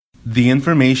The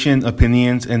information,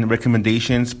 opinions, and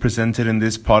recommendations presented in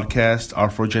this podcast are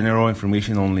for general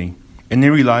information only. Any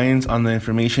reliance on the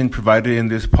information provided in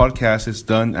this podcast is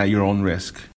done at your own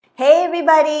risk. Hey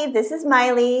everybody, this is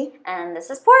Miley. And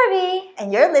this is Porvi.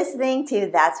 And you're listening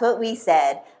to That's What We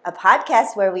Said, a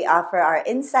podcast where we offer our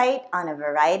insight on a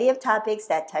variety of topics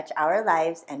that touch our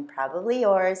lives and probably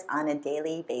yours on a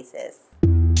daily basis.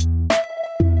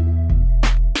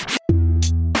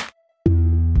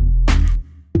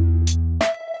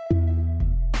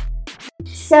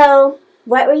 So,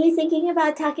 what were you thinking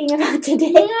about talking about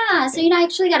today? Yeah, so I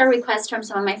actually got a request from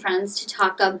some of my friends to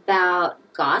talk about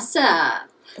gossip.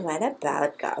 What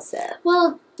about gossip?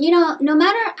 Well, no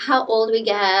matter how old we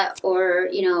get or,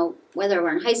 whether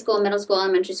we're in high school, middle school,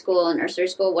 elementary school, nursery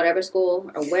school, whatever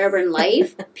school, or wherever in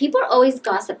life, people are always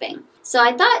gossiping. So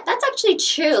I thought that's actually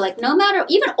true. Like, no matter,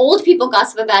 even old people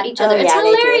gossip about each other. It's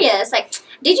hilarious. Like,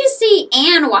 did you see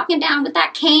Anne walking down with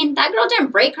that cane? That girl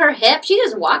didn't break her hip. She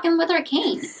just walking with her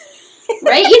cane.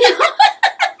 Right?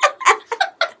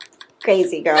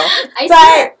 Crazy girl. I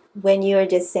swear. When you were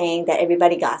just saying that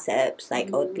everybody gossips,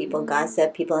 like old people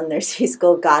gossip, people in nursery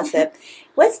school gossip,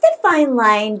 what's the fine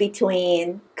line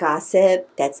between gossip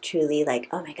that's truly like,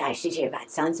 oh my gosh, did you hear about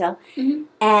so-and-so? Mm-hmm.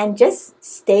 And just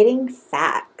stating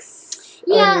facts?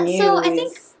 Yeah, so I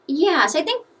think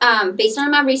based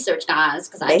on my research, guys,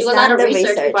 because I do a lot of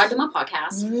research before I do my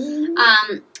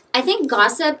podcast, I think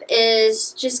gossip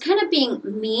is just kind of being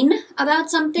mean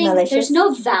about something. Malicious. There's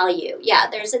no value. Yeah,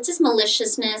 it's just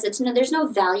maliciousness. There's no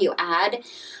value add.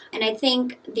 And I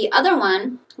think the other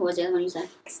one, what was the other one you said?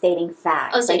 Stating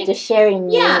facts. Oh, like just sharing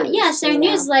news. Yeah, sharing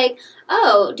news. Like,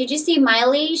 oh, did you see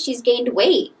Miley? She's gained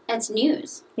weight. That's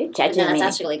news. You're judging me. That's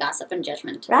actually gossip and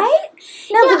judgment. Right?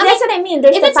 No, but that's what I mean.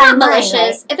 There's if it's not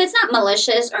malicious, if it's not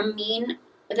malicious or mean,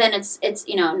 then it's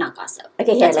not gossip.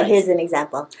 Okay, here's an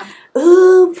example.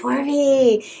 Ooh,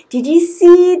 Porvi, did you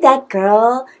see that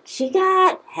girl? She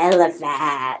got hella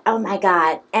fat. Oh my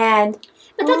god.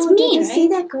 But that's mean, did you right? see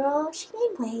that girl? She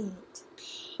gained weight.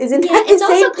 Isn't that it's the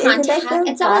also same? context.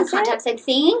 It's all in context, I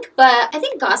think. But I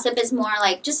think gossip is more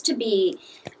like just to be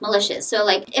malicious. So,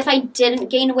 like, if I didn't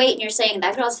gain weight and you're saying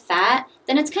that girl's fat,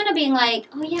 then it's kind of being like,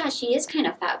 oh yeah, she is kind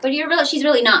of fat, but she's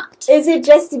really not. Is it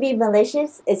just to be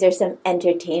malicious? Is there some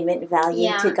entertainment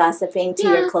value to gossiping to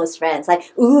your close friends?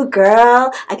 Like, ooh,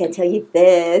 girl, I can tell you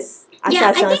this. I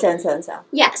saw so-and-so and so-and-so.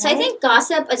 Yeah, so right? I think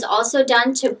gossip is also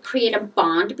done to create a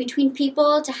bond between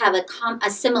people, to have a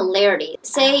similarity.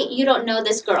 Say you don't know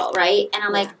this girl, right? And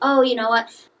I'm like, oh, you know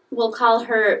what? We'll call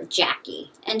her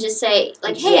Jackie. And just say,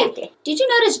 like, hey, did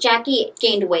you notice Jackie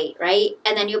gained weight, right?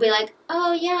 And then you'll be like,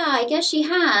 oh, yeah, I guess she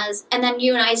has. And then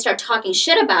you and I start talking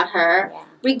shit about her,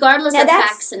 regardless of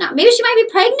facts or not. Maybe she might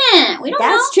be pregnant. We don't know.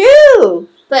 That's true.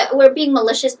 But we're being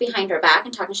malicious behind her back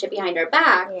and talking shit behind her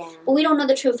back. Yeah. But we don't know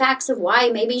the true facts of why.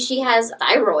 Maybe she has a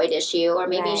thyroid issue, or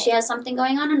maybe she has something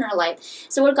going on in her life.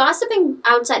 So we're gossiping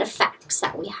outside of facts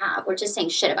that we have. We're just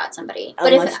saying shit about somebody.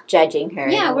 Almost judging her.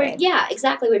 Yeah,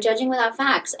 exactly. We're judging without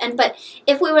facts. But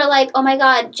if we were like, oh my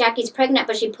God, Jackie's pregnant,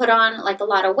 but she put on like a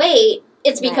lot of weight,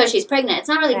 it's because she's pregnant. It's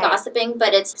not really gossiping,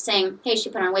 but it's saying, hey, she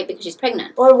put on weight because she's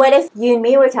pregnant. Or what if you and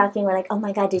me were talking, we're like, oh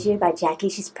my God, did you hear about Jackie?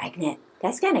 She's pregnant.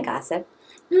 That's kind of gossip.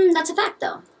 That's a fact,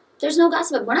 though. There's no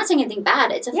gossip. We're not saying anything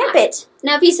bad. It's a fact. But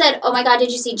now, if you said, oh my God,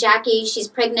 did you see Jackie? She's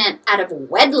pregnant out of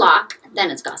wedlock, then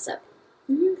it's gossip.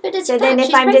 But it's then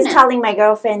if I'm just calling my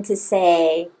girlfriend to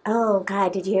say, oh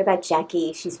God, did you hear about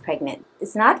Jackie? She's pregnant.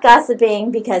 It's not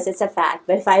gossiping because it's a fact.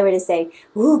 But if I were to say,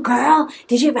 ooh, girl,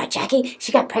 did you hear about Jackie?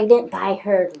 She got pregnant by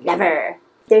her lover.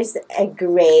 There's a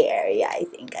gray area,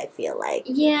 I feel like.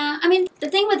 Yeah, I mean, the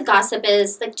thing with gossip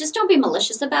is, like, just don't be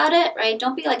malicious about it, right?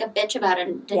 Don't be like a bitch about it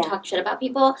and talk shit about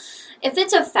people. If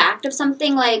it's a fact of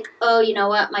something like, oh, you know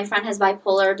what, my friend has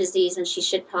bipolar disease and she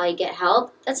should probably get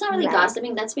help, that's not really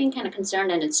gossiping. That's being kind of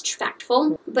concerned and it's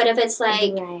factful. But if it's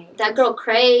like, that girl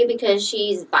cray because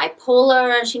she's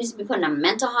bipolar and she needs to be put in a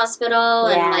mental hospital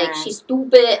and, like, she's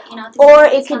stupid, Or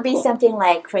it could be something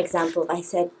like, for example, if I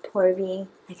said, Porvi,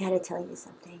 I gotta tell you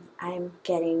something. I'm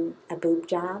getting a boob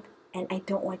job, and I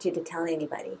don't want you to tell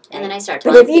anybody. Right? And then I start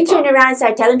telling people. But if you turn around and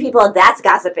start telling people, that's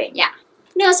gossiping. Yeah.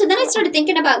 No, so then I started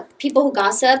thinking about people who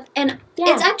gossip, and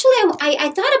it's actually,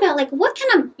 I thought about, like, what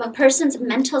can a person's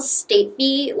mental state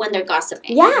be when they're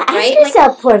gossiping? Yeah, ask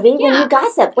yourself, Porvi, when you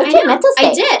gossip. What's your mental state?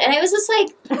 I did, and I was just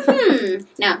like,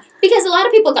 No, because a lot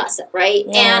of people gossip, right?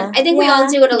 Yeah. And I think we all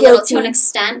do it a little to an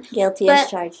extent. Guilty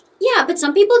as charged. Yeah, but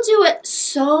some people do it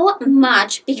so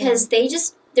much because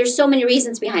there's so many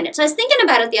reasons behind it. So I was thinking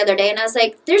about it the other day, and I was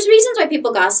like, there's reasons why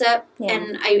people gossip,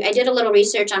 and I did a little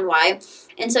research on why.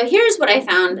 And so here's what I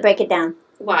found. Break it down.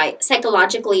 why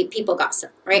psychologically people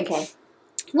gossip, right? Okay.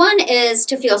 One is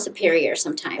to feel superior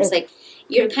sometimes. Okay. Like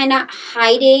you're kind of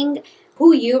hiding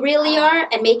who you really are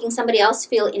and making somebody else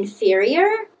feel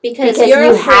inferior because you're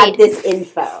you afraid. have this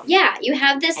info. Yeah, you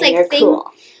have this And like you're thing.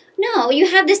 cool. No, you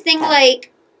have this thing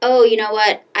like, oh, you know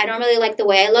what? I don't really like the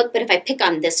way I look, but if I pick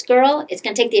on this girl, it's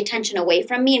going to take the attention away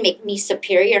from me and make me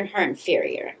superior and her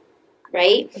inferior.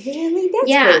 Right? Really?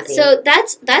 That's crazy. So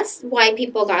that's why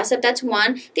people gossip. That's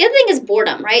one. The other thing is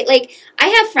boredom, right? Like I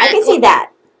have friends. I can see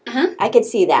that. Uh-huh. I could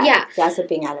see that. Yeah.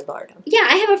 Gossiping out of boredom. Yeah,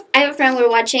 I have a friend. We were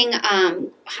watching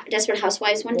Desperate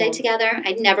Housewives one day together.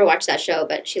 I'd never watched that show,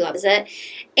 but she loves it.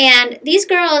 And these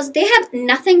girls, they have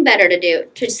nothing better to do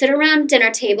to sit around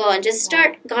dinner table and just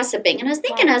start gossiping. And I was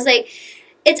thinking, I was like,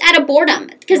 it's out of boredom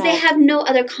because they have no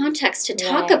other context to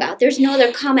talk about. There's no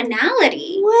other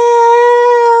commonality.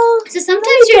 Well, so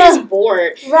sometimes you're just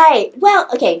bored. Right. Well,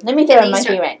 okay. Let me throw a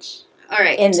monkey wrench. All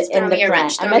right. In the plan.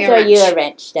 I'm gonna throw you a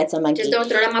wrench. That's a monkey. Just don't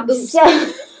throw it on my boobs.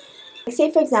 So,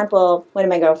 say, for example, one of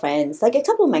my girlfriends, like a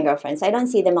couple of my girlfriends, I don't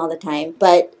see them all the time,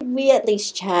 but we at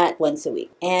least chat once a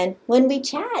week. And when we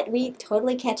chat, we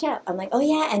totally catch up. I'm like, oh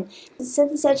yeah, and such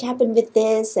and such happened with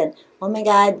this, and oh my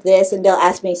God, this, and they'll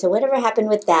ask me, so whatever happened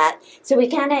with that? So we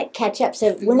kind of catch up.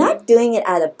 So we're not doing it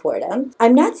out of boredom.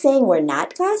 I'm not saying we're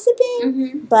not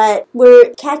gossiping, but we're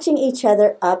catching each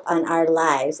other up on our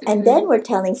lives. And then we're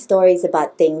telling stories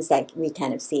about things that we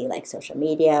kind of see, like social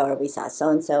media, or we saw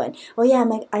so-and-so, and oh yeah,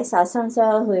 I saw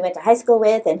so-and-so who we went to high school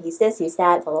with, and he's this, he's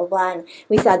that, blah, blah, blah, and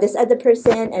we saw this other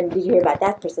person, and did you hear about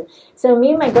that person? So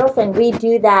me and my girlfriend, we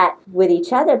do that with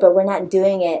each other, but we're not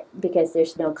doing it because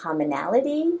there's no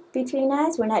commonality between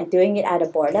us. We're not doing it out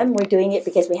of boredom. We're doing it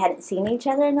because we hadn't seen each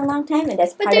other in a long time, and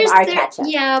that's part of our catch-up.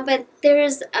 Yeah, but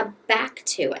there's a back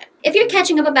to it. If you're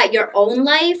catching up about your own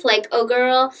life, like, oh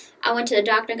girl, I went to the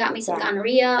doctor and got me some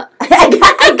gonorrhea.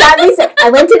 I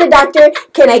went to the doctor.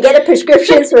 Can I get a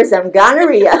prescription for some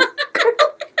gonorrhea?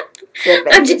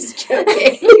 Tripping. I'm just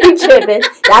joking. You're tripping.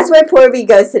 That's what Porby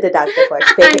goes to the doctor for.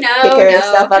 Pick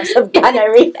herself up some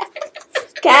gonorrhea.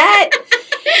 Cat.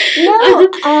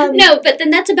 No, but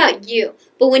then that's about you.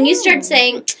 But when you start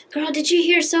saying, girl, did you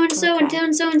hear so-and-so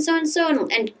and so-and-so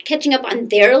and catching up on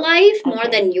their life more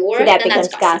than yours, so that then becomes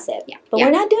that's gossip. Yeah. But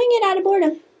we're not doing it out of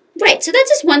boredom. Right, so that's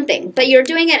just one thing. But you're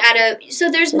doing it out of... So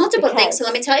there's multiple things. So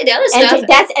let me tell you the other stuff.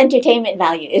 That's entertainment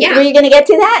value. Were you going to get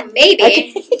to that? Maybe.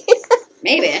 Okay.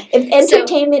 Maybe. If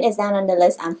entertainment is not on the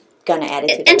list, I'm going to add it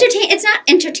to the list. It's not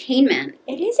entertainment.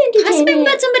 It is entertainment. Gossiping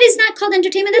about somebody's not called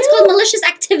entertainment. That's called malicious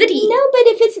activity. No, but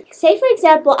if it's... Say, for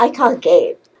example, I call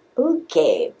Gabe. Ooh,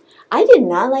 Gabe. I did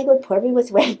not like what Porby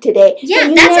was wearing today. Yeah,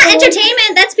 that's not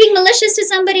entertainment. That's being malicious to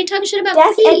somebody, talking shit about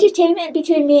That's entertainment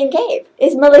between me and Gabe.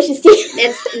 It's malicious to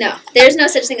you. No, there's no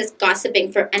such thing as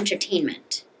gossiping for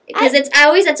entertainment. Because it's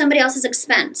always at somebody else's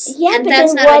expense. Yeah, and but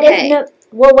that's then not what okay.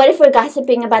 what if we're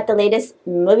gossiping about the latest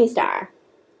movie star?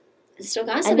 It's still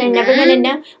gossiping, and they're never going to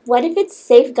know. What if it's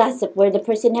safe gossip where the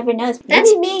person never knows?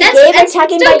 Maybe me and Gabe are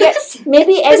talking about gossip.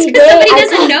 Maybe every day somebody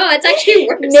doesn't know. It's actually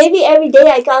worse. Maybe every day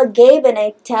I call Gabe and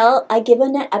I give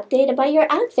him an update about your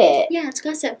outfit. Yeah, it's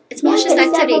gossip. It's malicious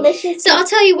activity. So I'll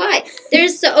tell you why.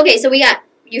 So we got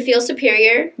you feel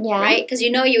superior, right? Because you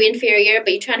know you're inferior,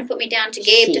 but you're trying to put me down to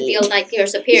Gabe to feel like you're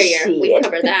superior. We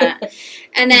covered that.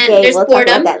 And then there's boredom. Talk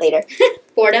about that later.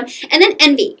 Boredom. And then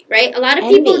envy, right? A lot of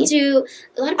people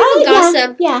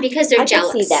gossip because they're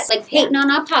jealous. That. Like hating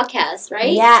on our podcast,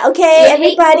 right? Yeah, okay,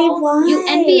 everybody. Why? You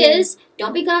envious.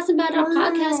 Don't be gossiping about our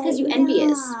podcast because you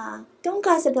envious. Don't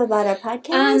gossip about our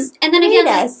podcast. And then again,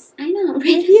 us. I know.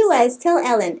 Review us. Tell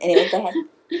Ellen. Anyway, go ahead.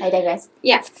 I digress.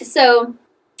 Yeah, so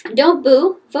don't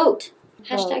boo, vote.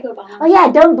 Hashtag Obama. Oh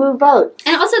yeah, don't boo, vote.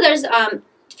 And also there's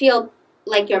feel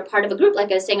like you're part of a group,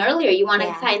 like I was saying earlier. You want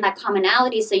to find that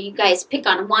commonality, so you guys pick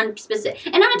on one specific.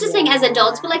 And I'm not just saying as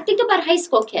adults, but like think about a high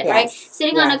school kid, right?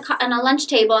 Sitting on a lunch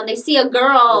table, and they see a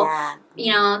girl,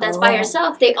 that's by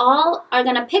herself. They all are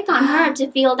gonna pick on her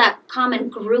to feel that common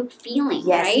group feeling,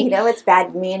 right? You know what's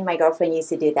bad? Me and my girlfriend used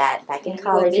to do that back in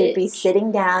college. We'd be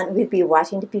sitting down, we'd be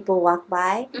watching the people walk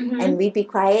by, and we'd be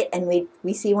quiet, and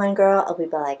we see one girl, and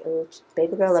we'd be like, "Ooh,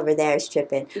 baby girl over there is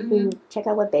tripping. Ooh, check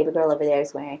out what baby girl over there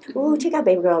is wearing. Ooh, check out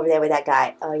baby girl over there with that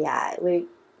guy. Oh yeah,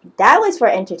 that was for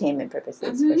entertainment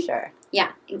purposes for sure.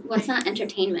 Yeah, well, it's not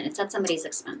entertainment. It's at somebody's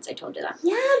expense. I told you that.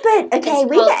 Yeah, but okay,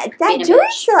 that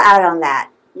jury's still out on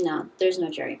that. No, there's no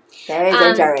jury. There is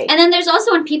a jury. And then there's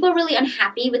also when people are really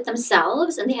unhappy with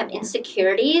themselves and they have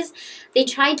insecurities, they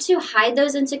try to hide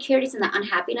those insecurities and that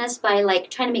unhappiness by like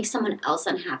trying to make someone else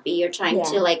unhappy or trying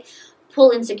to like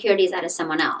pull insecurities out of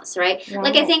someone else, right?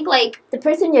 Like I think like the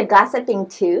person you're gossiping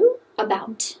to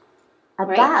about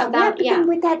About About but then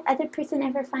would that other person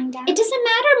ever find out? It doesn't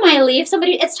matter, Miley. If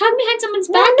it's talking behind someone's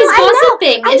back no, is I know.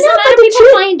 gossiping. I It doesn't know, matter but the if people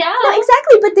truth- find out. No,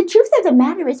 exactly. But the truth of the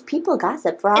matter is, people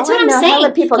gossip. For all That's I what I'm know, saying.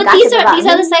 hella people But gossip these are about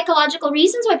the me. psychological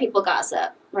reasons why people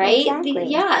gossip, right? Exactly.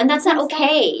 Yeah, and that's not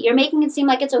okay. You're making it seem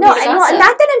like it's okay No, to no, gossip.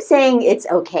 not that I'm saying it's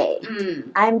okay.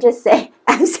 Mm. I'm just saying.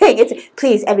 I'm saying it's.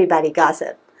 Please, everybody,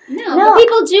 gossip. No, No. but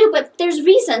people do, but there's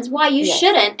reasons why you Yes.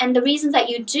 shouldn't, and the reasons that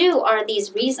you do are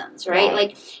these reasons, right? Right.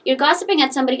 Like, you're gossiping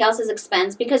at somebody else's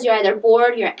expense because you're either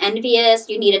bored, you're envious,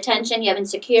 you need attention, you have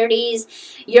insecurities,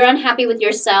 you're unhappy with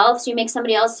yourself, so you make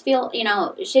somebody else feel,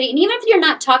 shitty. And even if you're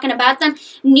not talking about them,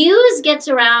 news gets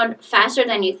around faster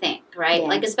than you think, right? Yeah.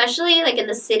 Like, especially, like, in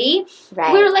the city,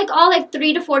 Right. we're, like, all,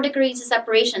 3 to 4 degrees of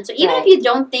separation. So even Right. if you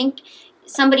don't think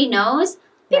somebody knows,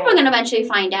 people Right. are going to eventually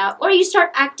find out, or you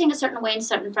start acting a certain way in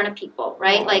front of people,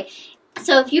 right? Right. Like,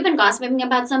 so if you've been gossiping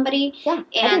about somebody, Yeah, I think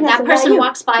and that's that about person you.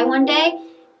 walks by one day,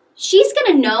 she's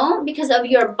going to know because of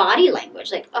your body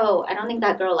language. Like, oh, I don't think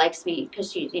that girl likes me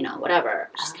because she's, whatever.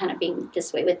 She's kind of being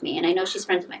this way with me, and I know she's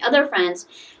friends with my other friends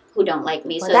who don't like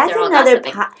me, Well, so that's they're all another.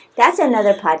 gossiping. That's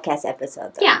another podcast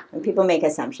episode. Though, Yeah. when people make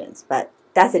assumptions, but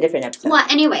that's a different episode. Well,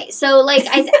 anyway, so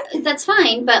that's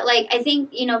fine, but I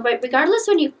think regardless,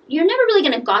 when you're never really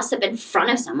going to gossip in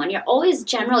front of someone. You're always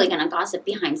generally going to gossip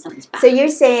behind someone's back. So you're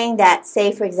saying that,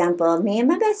 say, for example, me and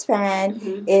my best friend,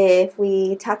 Mhm. if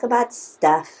we talk about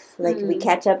stuff, like we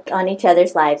catch up on each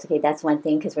other's lives, okay, that's one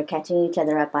thing because we're catching each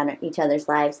other up on each other's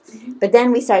lives. Mhm. But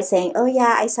then we start saying, oh,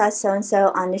 yeah, I saw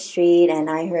so-and-so on the street and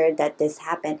I heard that this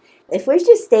happened. If we're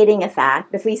just stating a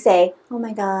fact, if we say, oh,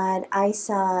 my God, I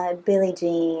saw Billie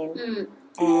Jean Mm.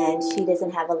 and she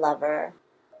doesn't have a lover.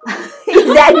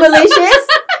 Is that malicious?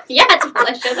 Yeah, it's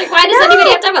malicious. Like, why does anybody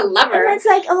have to have a lover? And it's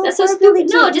like, oh, That's so poor stupid. Billie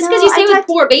Jean. No, just because you say I with talked-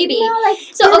 poor baby. No, like,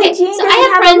 So Billie okay, Jean so I doesn't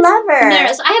have have friends. a lover.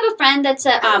 No, so I have a friend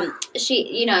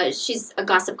that's she's a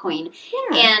gossip queen,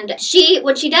 Yeah. and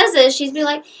what she does is she's be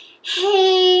like,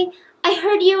 hey, I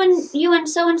heard you and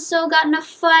so got in a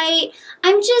fight.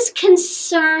 I'm just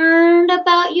concerned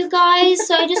about you guys,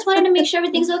 so I just wanted to make sure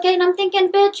everything's okay. And I'm thinking,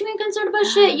 bitch, you ain't concerned about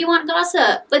shit. You want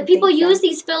gossip, but people think so. use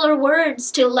these filler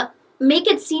words to make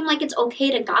it seem like it's okay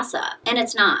to gossip, and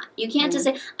it's not. You can't just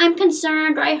say, I'm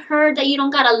concerned, or I heard that you don't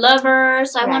got a lover,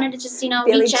 so I Right. wanted to just,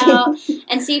 Billie reach Jean. out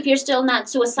and see if you're still not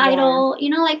suicidal.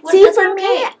 What, See, that's for not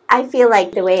okay. me, I feel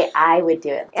like the way I would do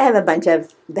it, I have a bunch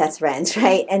of best friends,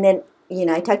 right? And then,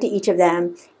 I talk to each of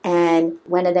them, and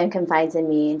one of them confides in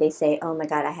me, and they say, oh my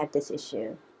God, I have this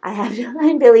issue.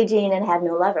 I'm Billie Jean and have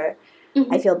no lover. Mhm.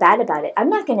 I feel bad about it. I'm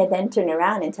not going to then turn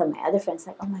around and tell my other friends,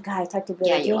 like, oh my God, I talked to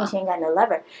Billie Yeah, you Jean, will. she ain't got no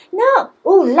lover. No.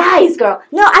 Ooh, lies, girl.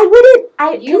 No, I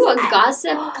wouldn't. You a 'cause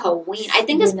gossip queen. I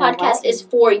think this You know podcast what? is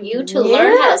for you to Yeah.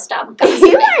 learn how to stop gossiping.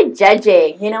 You are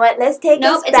judging. You know what? Let's take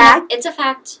Nope, us back. it's a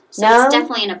fact. So No. it's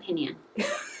definitely an opinion.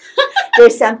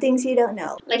 There's some things you don't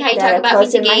know. Like how you that talk are about me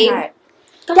close to in my Gabe. heart.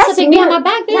 Gossiping behind more- my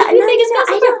back, bitch. No, You no, think it's no, I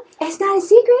gossiping? don't. It's not a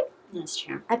secret. That's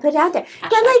true. I put it out there. Hashtag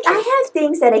But like, true. I have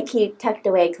things that I keep tucked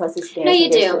away closest to No, you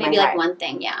fingers do. to my Maybe like heart. one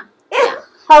thing, yeah.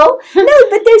 Oh no,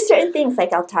 but there's certain things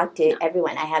like I'll talk to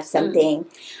everyone. I have something.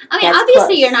 I mean, That's obviously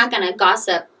close. you're not going to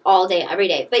gossip all day, every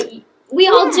day, but we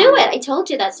all Yeah. do it. I told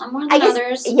you that some more than I guess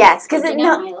others. yes, because Something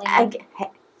no, at Miley.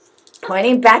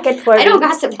 pointing back at poor I don't me.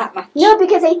 gossip that much. No,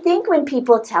 because I think when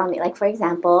people tell me, like for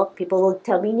example, people will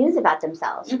tell me news about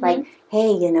themselves, Mhm. like,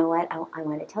 "Hey, you know what? I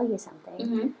want to tell you something.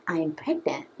 Mm-hmm. I'm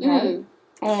pregnant, right?" Mm.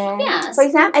 And Yes. for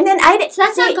example, and then I So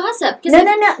that's see, not gossip. 'Cause No,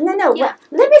 if- no. Yeah.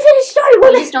 Well, let me finish story, You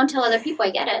woman. just don't tell other people.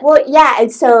 I get it. Well, yeah,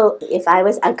 and so if I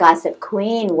was a gossip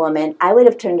queen woman, I would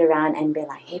have turned around and been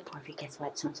like, "Hey, Porphy, guess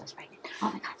what? So-and-so's pregnant. Oh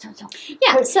my God, so-and-so."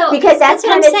 Yeah, so Because that's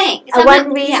what I'm kind of saying. So I'm one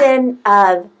not- yeah. reason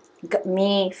of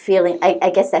me feeling,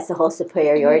 I guess that's the whole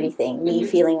superiority Mm-hmm. thing. Me Mhm.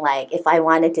 feeling like if I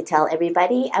wanted to tell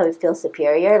everybody, I would feel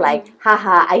superior. Like,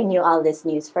 haha, I knew all this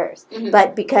news first. Mhm.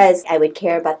 But because I would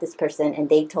care about this person and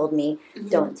they told me, Mhm.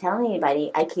 don't tell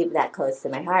anybody, I keep that close to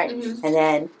my heart. Mhm. And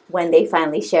then when they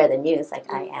finally share the news, like,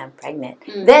 I am pregnant,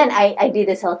 Mhm. then I do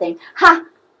this whole thing. Ha!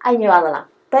 I knew all along.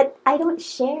 But I don't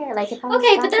share. Like, if I was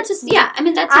Okay, but that's just, yeah. I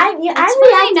mean, that's I'm that's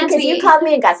reacting that's because what you called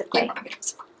me a gossip queen.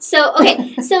 So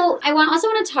okay, so I also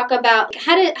want to talk about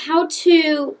how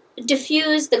to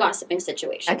diffuse the gossiping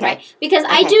situation, Okay. right? Because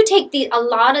I Okay. do take a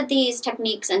lot of these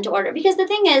techniques into order. Because the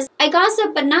thing is, I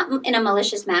gossip, but not in a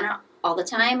malicious manner all the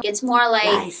time. It's more like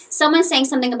Nice. someone saying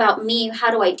something about me. How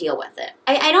do I deal with it?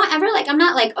 I don't ever I'm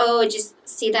not like, oh, just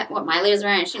see that what Miley is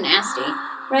wearing, she's nasty,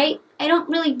 right? I don't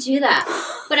really do that.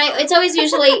 But it's always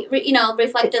usually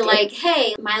reflected like,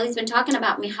 hey, Miley's been talking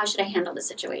about me. How should I handle the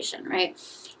situation, right?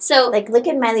 So Like, look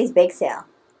at Miley's bake sale.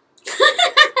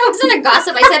 I wasn't a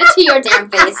gossip. I said it to your damn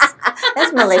face.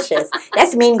 That's malicious.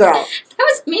 That's mean girl. That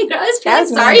was mean girl. I was That feeling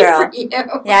was sorry mean girl. for you.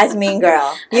 Yeah, that's mean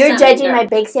girl. That's You're not judging mean my girl.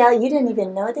 bake sale. You didn't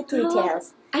even know the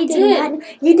details. I did.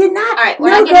 You did not. All right, we're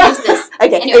No, not getting girl. into this.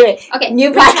 Okay, Anyway, okay. New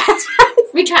retract.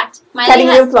 podcast. Retract. Cutting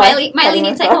room floor. Miley Cutting room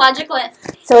needs floor. psychological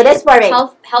So it is for me.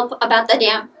 help about the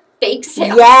damn bake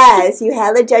sale. Yes, you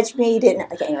hella judged me. You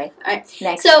didn't. Okay, anyway. All right.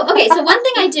 Next. So one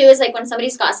thing I do is like when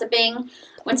somebody's gossiping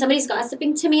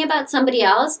to me about somebody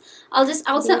else, I'll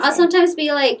sometimes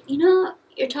be like, you're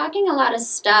talking a lot of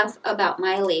stuff about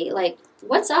Miley. Like,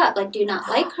 what's up? Like, do you not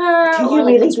like her? Do you or, like,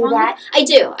 really what's do wrong? that? I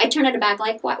do. I turn it back.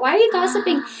 Like, why are you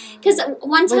gossiping? Because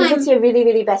one What if time, it's your really,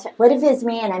 really best friend? What if it's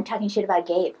me and I'm talking shit about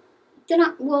Gabe? then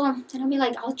I'll be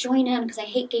like, I'll join in because I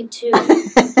hate Gabe too.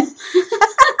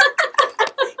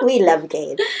 We love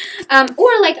Gabe.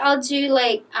 Or like I'll do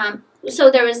like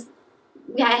so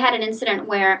I had an incident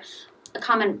where a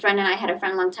common friend and I had a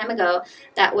friend a long time ago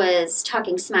that was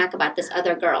talking smack about this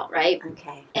other girl, right?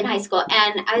 Okay. In high school.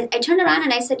 And I turned around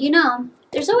and I said,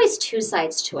 there's always two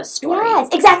sides to a story. Yes,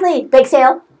 exactly. Bake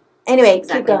sale. Anyway,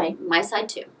 Exactly. keep going. My side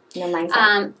too. No, mine's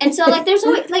And so like there's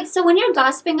always like so when you're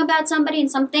gossiping about somebody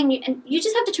and something and you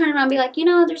just have to turn around and be like,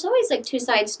 there's always like two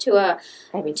sides to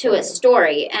a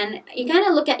story. And you kind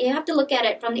of you have to look at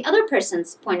it from the other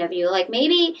person's point of view. Like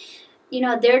maybe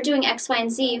they're doing X, Y,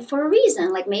 and Z for a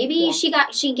reason. Like maybe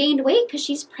she gained weight because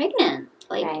she's pregnant.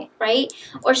 Like, right?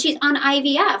 Or she's on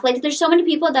IVF. Like, there's so many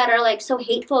people that are, like, so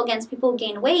hateful against people who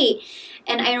gain weight.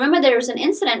 And I remember there was an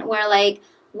incident where, like,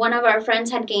 one of our friends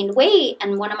had gained weight,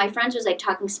 and one of my friends was, like,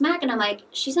 talking smack, and I'm like,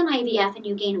 she's on IVF, and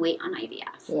you gain weight on IVF.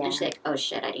 Yeah. And she's like, oh,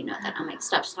 shit, I didn't know that. I'm like,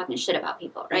 stop talking shit about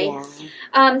people, right?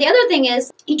 Yeah. The other thing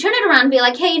is, you turn it around and be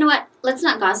like, hey, you know what? Let's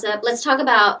not gossip. Let's talk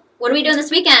about what are we doing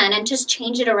this weekend, and just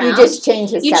change it around. You just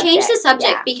change the subject. You change the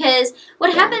subject, Yeah. because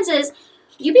what happens is,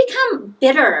 you become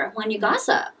bitter when you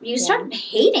gossip. You start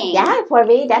hating. Yeah,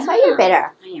 Porby, that's why you're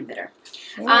bitter. I am bitter.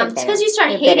 You're It's bitter. because you start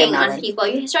You're bitter, hating on Melon. people.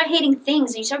 You start hating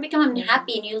things, and you start becoming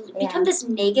unhappy, and you become this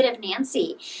negative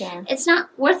Nancy. Yeah. It's not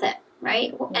worth it,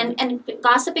 right? And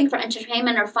gossiping for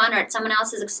entertainment or fun or at someone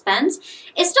else's expense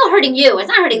is still hurting you. It's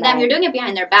not hurting them. Right. You're doing it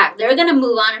behind their back. They're going to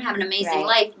move on and have an amazing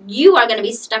life. You are going to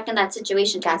be stuck in that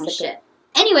situation talking Gossiping. shit.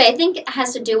 Anyway, I think it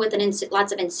has to do with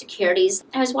lots of insecurities.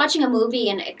 I was watching a movie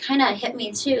and it kind of hit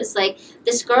me too. It's like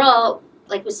this girl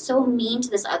was so mean to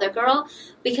this other girl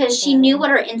because she knew what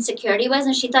her insecurity was,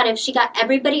 and she thought if she got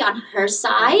everybody on her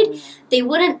side, they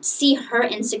wouldn't see her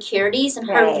insecurities and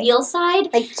her real side.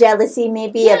 Like jealousy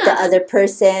maybe of the other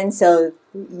person, so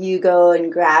you go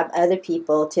and grab other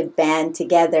people to band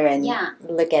together and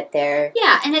look at their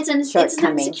and it's an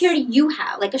insecurity you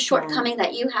have, like a shortcoming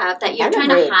that you have that you're trying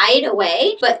to hide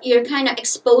away, but you're kind of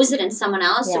expose it in someone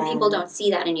else so people don't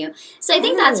see that in you. So I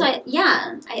think that's why,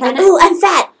 oh, I'm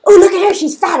fat. Oh, look at her,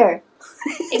 she's fatter.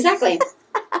 Exactly.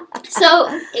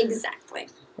 So exactly.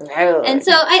 And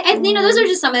so I those are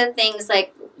just some of the things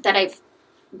like that I've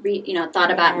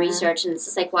thought about and researched, and it's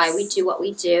just like why we do what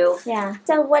we do. Yeah.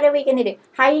 So what are we going to do?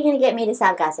 How are you going to get me to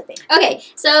stop gossiping? Okay,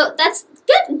 so that's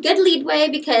good lead way,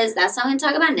 because that's what I'm going to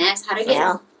talk about next. How to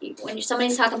get when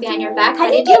somebody's talking behind your back, how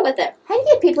do you deal with it? How do you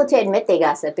get people to admit they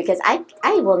gossip? Because I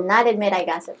will not admit I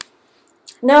gossip.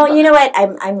 No, you know what?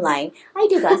 I'm lying. I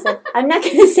do gossip. I'm not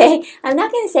going to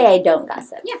say I don't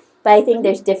gossip. Yeah. But I think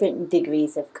there's different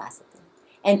degrees of gossiping,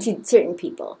 and to certain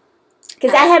people.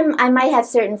 Because I might have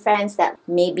certain friends that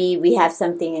maybe we have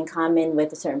something in common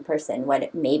with a certain person.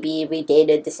 Maybe we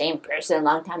dated the same person a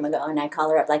long time ago, and I call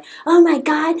her up like, "Oh my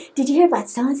God, did you hear about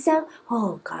so and so?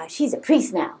 Oh gosh, she's a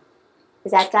priest now."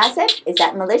 Is that gossip? Is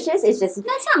that malicious? It's just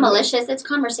that's not malicious. It's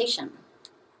conversation.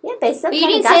 Yeah, but it's still But you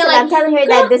kind of didn't say, gossip. like, I'm telling her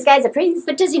that this guy's a priest.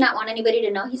 But does he not want anybody to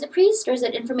know he's a priest, or is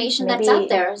it information that's out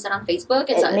there? Is it on Facebook?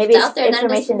 It's maybe out there.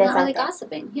 Information then that's it's not really out there.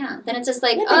 gossiping. Yeah. Then it's just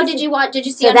like, Yeah, did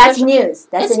you see? So on that's social news.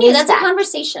 That's a new. news That's fact. a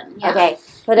conversation. Yeah. Okay.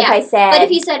 What if I said? But if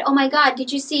he said, "Oh my God,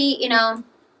 did you see?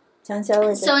 So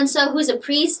and so who's a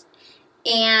priest?"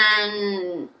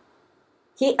 And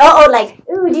he like,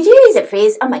 ooh, did you hear he's a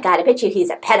priest? Oh my God, I bet you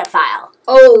he's a pedophile.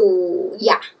 oh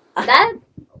yeah, that's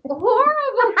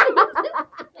horrible.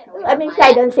 I mean,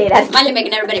 I don't say that. Finally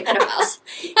making everybody pedophiles.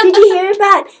 Did you hear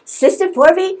about Sister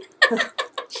Porby?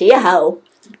 She a hoe.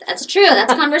 That's true.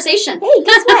 That's a conversation. Hey,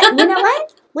 guess what? You know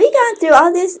what? We gone through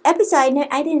all this episode.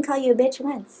 I didn't call you a bitch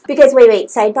once. Because, wait,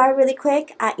 sidebar really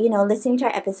quick. Listening to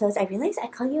our episodes, I realized I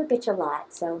call you a bitch a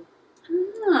lot. So,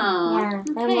 Oh, yeah.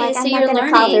 okay. I'm like, So I'm you're not going to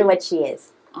learning. call her what she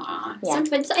is. Aw. Yeah.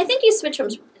 But I think you switch from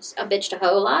a bitch to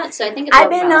hoe a lot, so I think it's I've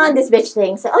been relevant. on this bitch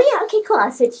thing. So, okay, cool.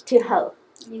 I'll switch to hoe.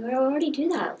 You already do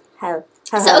that. Hoe.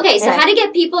 So how to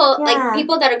get people Yeah. like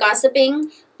people that are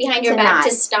gossiping behind your To back not.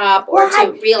 to stop or Well,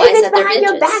 to realize if it's that they're behind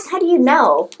your bitches. back, how do you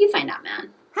know? You find out, man.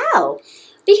 How?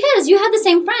 Because you have the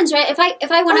same friends, right? If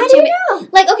I went How up do to you know?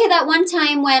 like, okay, that one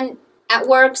time when at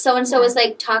work so and so was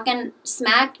like talking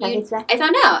smack, Talking smack. I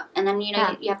found out, and then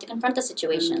Yeah. you have to confront the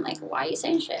situation. Like, why are you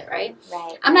saying shit, right?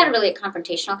 Right. I'm not really a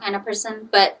confrontational kind of person,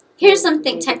 but here's some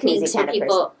You're a jacuzzi techniques for kind of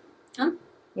people.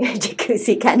 You're a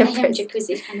jacuzzi kind of I am person.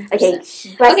 jacuzzi kind of Okay,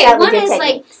 person. bust Okay, out with one your is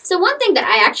technique. so one thing that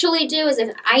I actually do is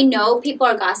if I know people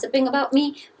are gossiping about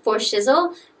me for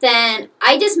shizzle, then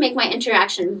I just make my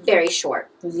interaction very short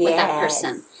with that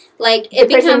person. Like The it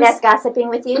person becomes that's gossiping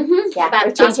with you? Mhm, Yeah, about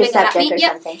or change your gossiping about subject me. or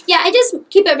Yep. something. Yeah, I just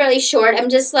keep it really short. I'm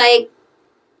just like,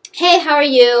 hey, how are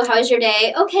you? How was your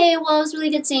day? Okay, well, it was really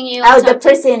good seeing you. Oh, I'll the talk to-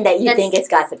 person that you that's- think is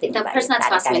gossiping the about person you. that's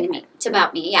Got it, gossiping got it.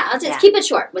 about me. Yeah, I'll just Yeah. keep it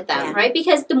short with them, Yeah. right?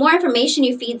 Because the more information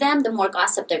you feed them, the more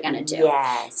gossip they're going to do.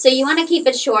 Yes. So you want to keep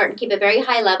it short and keep it very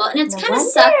high level. And it's No kind of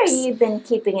wonder sucks. you've been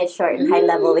keeping it short and high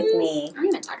level with me. I don't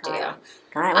even talk to you.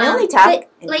 God, we only talk but,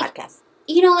 in like, podcasts.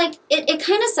 You know, like, it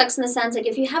kind of sucks in the sense, like,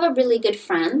 if you have a really good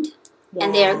friend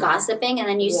and they're gossiping and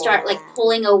then you start, like, Yeah.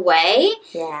 pulling away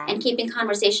Yeah. and keeping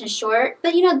conversations short,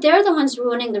 but, you know, they're the ones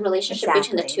ruining the relationship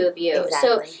between the two of you. Exactly.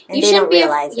 So and you they shouldn't don't be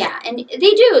realize it. Yeah, and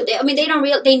they do. They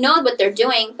don't they know what they're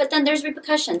doing, but then there's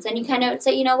repercussions, and you kind of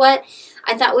say, you know what,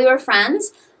 I thought we were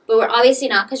friends, but we're obviously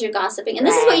not because you're gossiping. And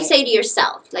this is what you Right. say to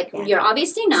yourself, like, Yeah. you're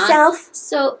obviously not. Self.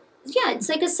 So yeah, it's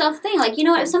like a self thing. Like, you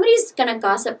know what, if somebody's gonna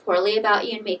gossip poorly about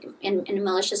you and make in a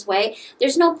malicious way,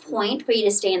 there's no point for you to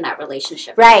stay in that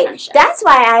relationship. or Right. friendship. That's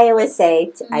why I always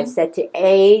say, Mhm. I've said to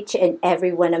each and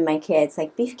every one of my kids,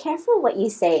 like, be careful what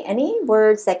you say. Any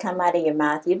words that come out of your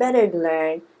mouth, you better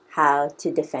learn how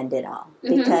to defend it all.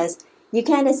 Mhm. Because you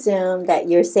can't assume that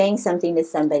you're saying something to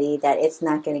somebody that it's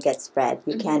not going to get spread.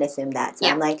 You Mhm. can't assume that. So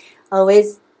Yeah. I'm like,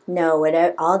 always know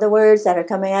whatever, all the words that are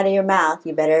coming out of your mouth,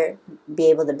 you better be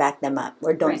able to back them up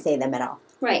or don't Right. say them at all.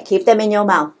 Right. Keep them in your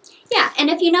mouth. Yeah, and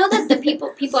if you know that the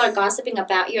people are gossiping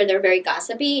about you or they're very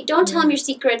gossipy, don't tell them your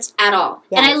secrets at all.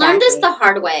 Yeah, and I learned this exactly. the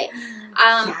hard way.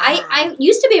 Yeah. I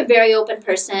used to be a very open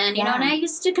person, you know, Yeah. and I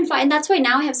used to confide. And that's why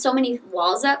now I have so many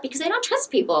walls up because I don't trust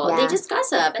people. Yeah. They just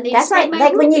gossip and they That's just why, spread my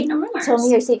like when you rumors. told me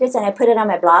your secrets and I put it on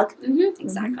my blog.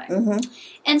 Exactly. Mm-hmm. And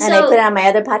And so I put it on my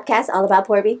other podcast, All About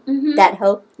Porby. mhm. That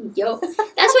hoe. Yo,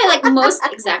 that's why like most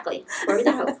exactly. Porby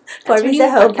the Hoe. That's her Porby's new a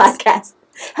hoe podcast.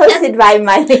 Hosted by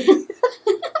Miley.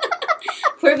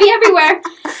 Porby everywhere.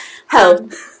 Hoe.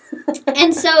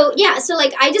 And so yeah, so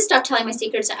like I just stopped telling my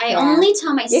secrets. I Yeah. only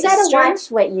tell my You sister. gotta watch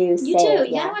what you say. You do. You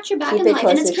yeah. gotta watch your back Keep in it life,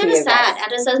 and it's closer to kind of your sad.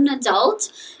 vest. As an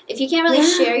adult, if you can't really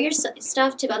Yeah. share your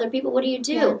stuff to other people, what do you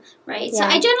do, Yeah. right? So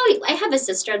Yeah. I have a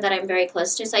sister that I'm very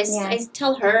close to, so Yeah. I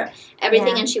tell her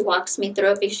everything, Yeah. and she walks me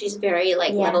through it because she's very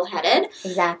like Yeah. level-headed.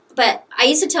 Exactly. But I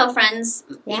used to tell friends,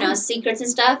 Yeah. you know, secrets and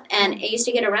stuff, and it used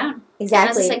to get around. And I was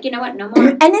Exactly. just like, you know what, no more.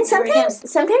 And then Never again.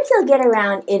 sometimes they'll get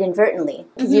around it inadvertently.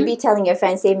 Mhm. You'll be telling your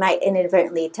friends, they might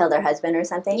inadvertently tell their husband or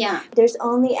something. Yeah. There's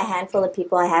only a handful of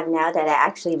people I have now that I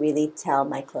actually really tell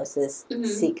my closest Mhm.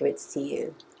 secrets to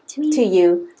you. To me, To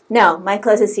you. No, my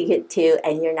closest secret to you,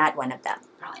 and you're not one of them.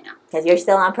 probably not. Because you're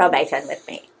still on probation with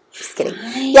me. Just kidding.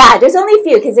 Right. Yeah, there's only a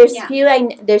few because there's Yeah.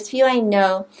 few I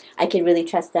know I can really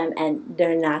trust them and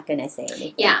they're not gonna say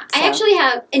anything. Yeah, So, I actually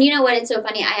have, and you know what? It's so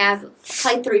funny. I have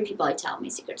probably 3 people I tell my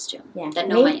secrets to. yeah. that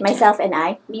know Me, myself, and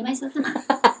I. Me, myself, and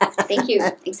I. Thank you.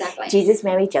 Exactly. Jesus,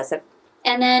 Mary, Joseph.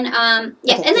 And then,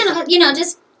 yeah, Okay, and then okay. you know,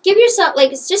 just give yourself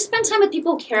just spend time with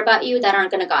people who care about you that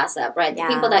aren't going to gossip, right? The Yeah.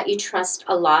 people that you trust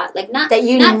a lot, like not That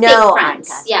you not know fake aren't friends.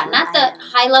 gossiping. Yeah, not the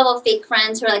high level fake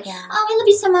friends who are like, Yeah. oh, I love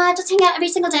you so much. Let's hang out every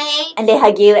single day. And they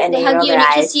hug you and they hug roll you their and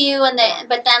they eyes. kiss you, and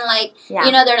but then like Yeah.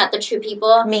 you know they're not the true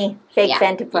people. Me, fake Yeah.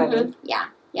 fan to Porby. Mhm. Yeah,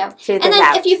 yep. Truth And is then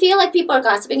out. if you feel like people are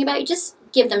gossiping about you, just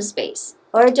give them space.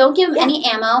 Or Don't give them Yeah. any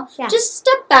ammo. Yeah. Just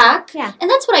step back. Yeah. And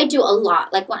that's what I do a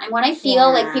lot. Like when I feel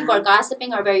like Yeah. people are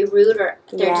gossiping or very rude or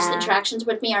their just Yeah. interactions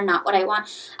with me are not what I want,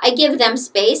 I give them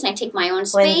space and I take my own when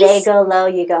space. they go low,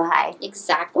 you go high.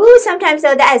 Exactly. Ooh, sometimes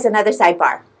though, that is another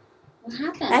sidebar. What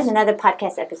happened? That's another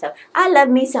podcast episode. I love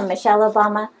me some Michelle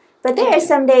Obama. But there Thank are you.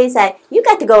 some days that you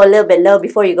got to go a little bit low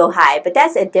before you go high. But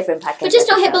that's a different podcast. But just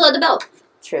don't hit episode. below the belt.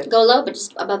 True. Go low, but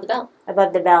just above the belt.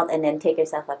 Above the belt and then take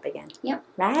yourself up again. Yep.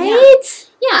 Right?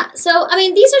 Yeah. So, I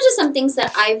mean, these are just some things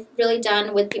that I've really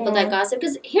done with people Yeah. that gossip.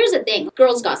 Because here's the thing.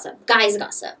 Girls gossip. Guys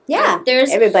gossip. Yeah.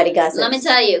 There's, Everybody gossips. let me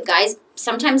tell you, guys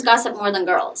sometimes gossip more than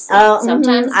girls. Oh,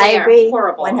 Sometimes I they agree. are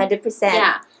horrible. 100%.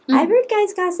 Yeah. I've heard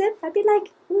guys gossip. I'd be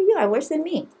like, oh, you are worse than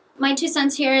me. My 2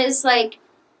 cents here is like,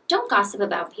 don't gossip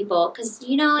about people because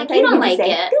you know, I like thought you were don't gonna like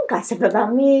say, it. Don't gossip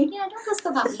about me. Yeah, don't gossip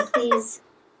about me, please.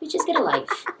 You just get a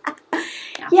life.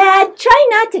 Yeah, try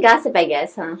not to gossip, I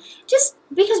guess, huh? Just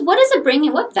because what does it bring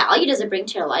in? What value does it bring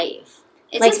to your life?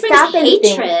 It Like, just brings stop and think.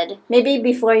 hatred. Maybe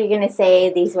before you're going to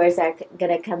say these words are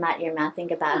going to come out your mouth, think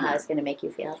about how it's going to make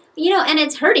you feel. And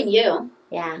it's hurting you.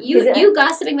 Yeah. You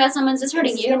gossiping about someone's just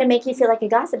hurting It's you. going to make you feel like a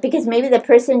gossip because maybe the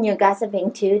person you're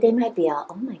gossiping to, they might be all,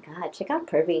 oh my God, check out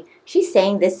Pervy. She's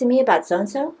saying this to me about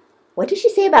so-and-so. What did she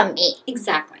say about me?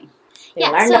 Exactly. They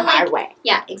learned the hard way.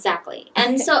 Yeah, exactly.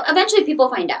 And so eventually people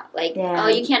find out. Like, Yeah. oh,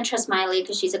 you can't trust Miley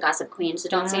because she's a gossip queen, so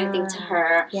don't say anything to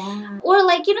her. Yeah. Or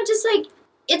like, just like,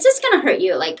 it's just going to hurt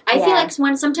you. Like, I feel Yeah. like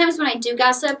sometimes when I do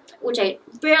gossip, which I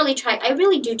rarely try, I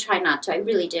really do try not to. I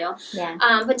really do. Yeah.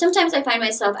 But sometimes I find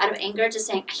myself out of anger just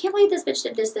saying, I can't believe this bitch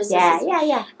did this. Yeah. This.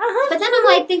 Yeah. Uh-huh. But then I'm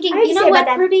like thinking, I heard you you know say what,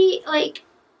 about that. Ruby? Like,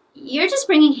 you're just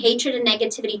bringing hatred and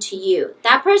negativity to you.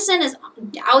 That person is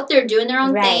out there doing their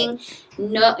own Right. thing,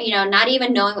 not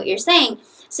even knowing what you're saying.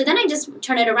 So then I just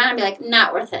turn it around and be like,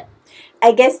 not worth it.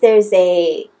 I guess there's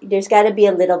got to be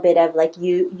a little bit of like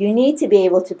you need to be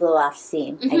able to blow off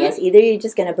steam. I Mhm. guess either you're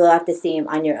just going to blow off the steam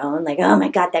on your own, like, oh my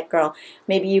God, that girl.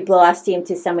 Maybe you blow off steam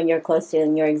to someone you're close to.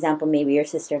 In your example, maybe your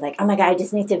sister, like, oh my God, I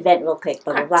just need to vent real quick,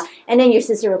 blah, blah, blah. And then your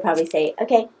sister will probably say,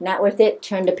 okay, not worth it.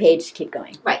 Turn the page, keep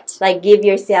going. Right. Like, give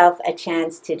yourself a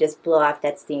chance to just blow off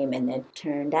that steam and then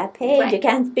turn that page. Right. You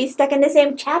can't be stuck in the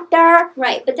same chapter.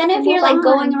 Right. But then if Move you're like on.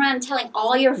 going around telling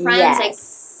all your friends Yes. like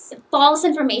false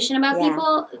information about Yeah.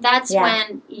 people, that's Yeah.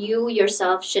 when you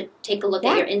yourself should take a look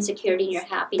Yeah. at your insecurity and your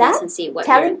happiness That- and see what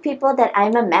Telling people that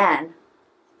I'm a man.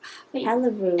 Wait, Hella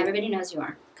rude. everybody knows you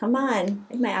are. Come on.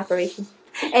 In my operation.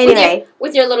 Anyway.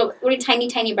 With your little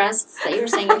tiny breasts that you were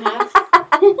saying you have.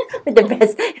 with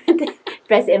the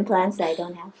breast implants that I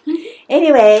don't have.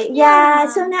 Anyway, yeah.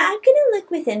 So now I'm gonna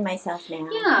look within myself now.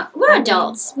 Yeah, we're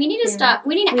adults. We need to Yeah. stop.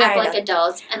 We need to We act are like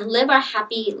adults and live our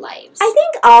happy lives. I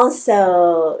think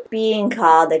also being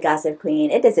called a gossip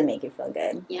queen, it doesn't make you feel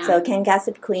good. Yeah. So can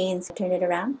gossip queens turn it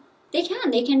around? They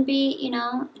can be,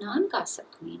 non-gossip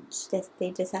queens.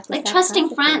 They just have to Like stop trusting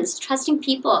gossiping. friends, trusting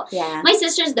people. Yeah. My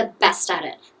sister's the best at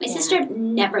it. My Yeah. sister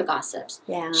never gossips.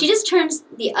 Yeah. She just turns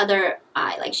the other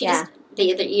eye, like she Yeah. just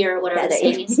the other ear, or whatever the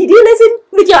saying is. Did you listen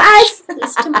with your eyes?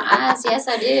 Listen to my eyes. Yes,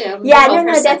 I do. Yeah, Both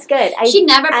no, her that's good. She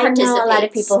never I participates. know a lot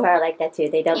of people who are like that too.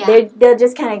 They don't. Yeah. They'll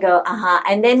just kind of go,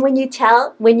 and then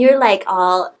when you're like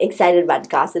all excited about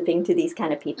gossiping to these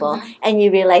kind of people, Mhm. and you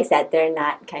realize that they're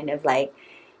not kind of like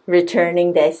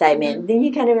returning the excitement, then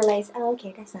you kind of realize, oh,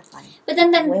 okay, that's not fun. But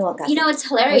then We won't gossip. it's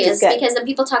hilarious good. because then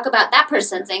people talk about that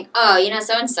person saying, oh,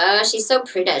 so and so, she's so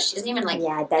pretty. She doesn't even like.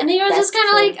 Yeah, And then you're just kind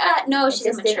of true. like, no, she's a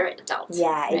Just mature adult. Yeah,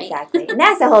 right? exactly. And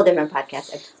that's a whole different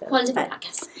podcast episode. Whole different But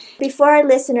podcast. before our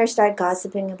listeners start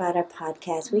gossiping about our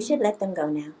podcast, we should let them go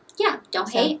now. Yeah, don't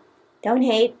So, hate. Don't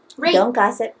hate. Rate. Don't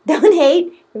gossip. Don't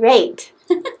hate. Rate.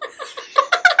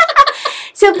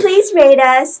 So please rate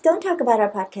us. Don't talk about our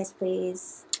podcast,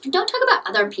 please. Don't talk about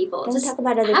other people. Don't Just talk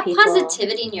about other have people.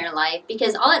 positivity in your life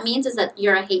because all it means is that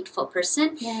you're a hateful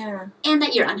person Yeah. and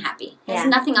that you're unhappy. It has Yeah.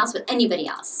 nothing else with anybody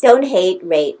else. Don't hate.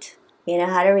 Rate. You know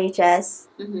how to reach us.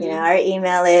 Mhm. You know our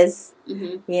email is.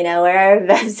 Mhm. You know where our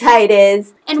website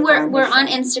is. And Click we're the on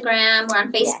show. Instagram, we're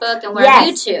on Facebook, and we're Yes.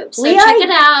 on YouTube. So We check are- it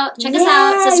out. Check us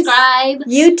out. Yes. Subscribe.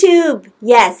 YouTube.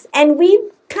 Yes. And we've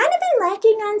kind of been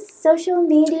lacking on social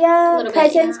media little bit,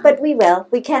 presence, yeah. but we will.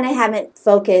 We kind of haven't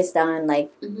focused on like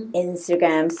Mhm.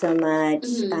 Instagram so much.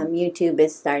 Mhm. YouTube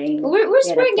is starting. We're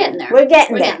getting there. We're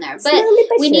getting We're there. getting there. But Slowly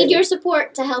but we need surely. your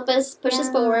support to help us push us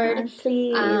Yeah, forward.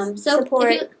 Please So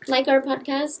support. if you like our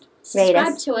podcast, Rate subscribe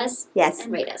us. to us Yes.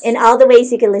 and rate us. In all the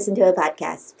ways you can listen to a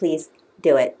podcast, please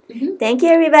do it. Mhm. Thank you,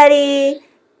 everybody.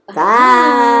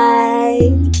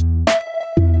 Bye.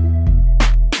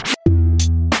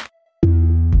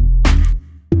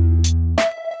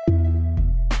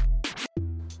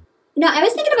 No, I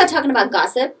was thinking about talking about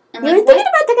gossip. And You were like, thinking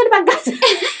about talking about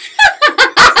gossip.